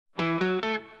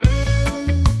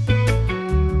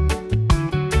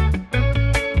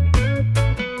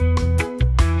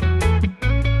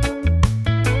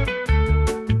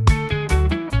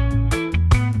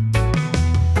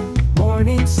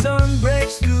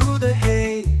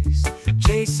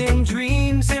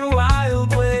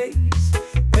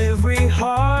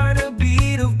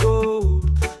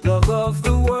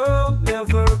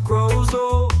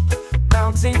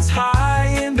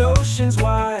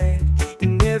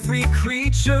every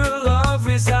creature love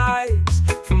resides,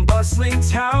 from bustling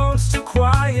towns to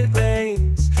quiet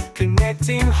lanes,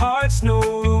 connecting hearts, no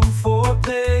room for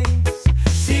place.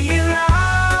 Sing it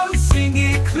loud, sing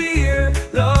it clear,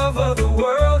 love of the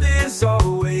world is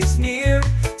always near.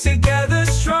 Together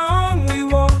strong, we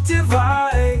won't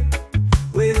divide,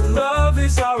 with love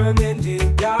is our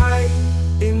unending guide.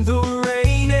 In the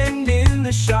rain and in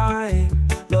the shine,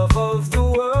 love of the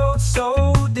world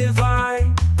so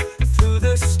divine. Through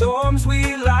the storms we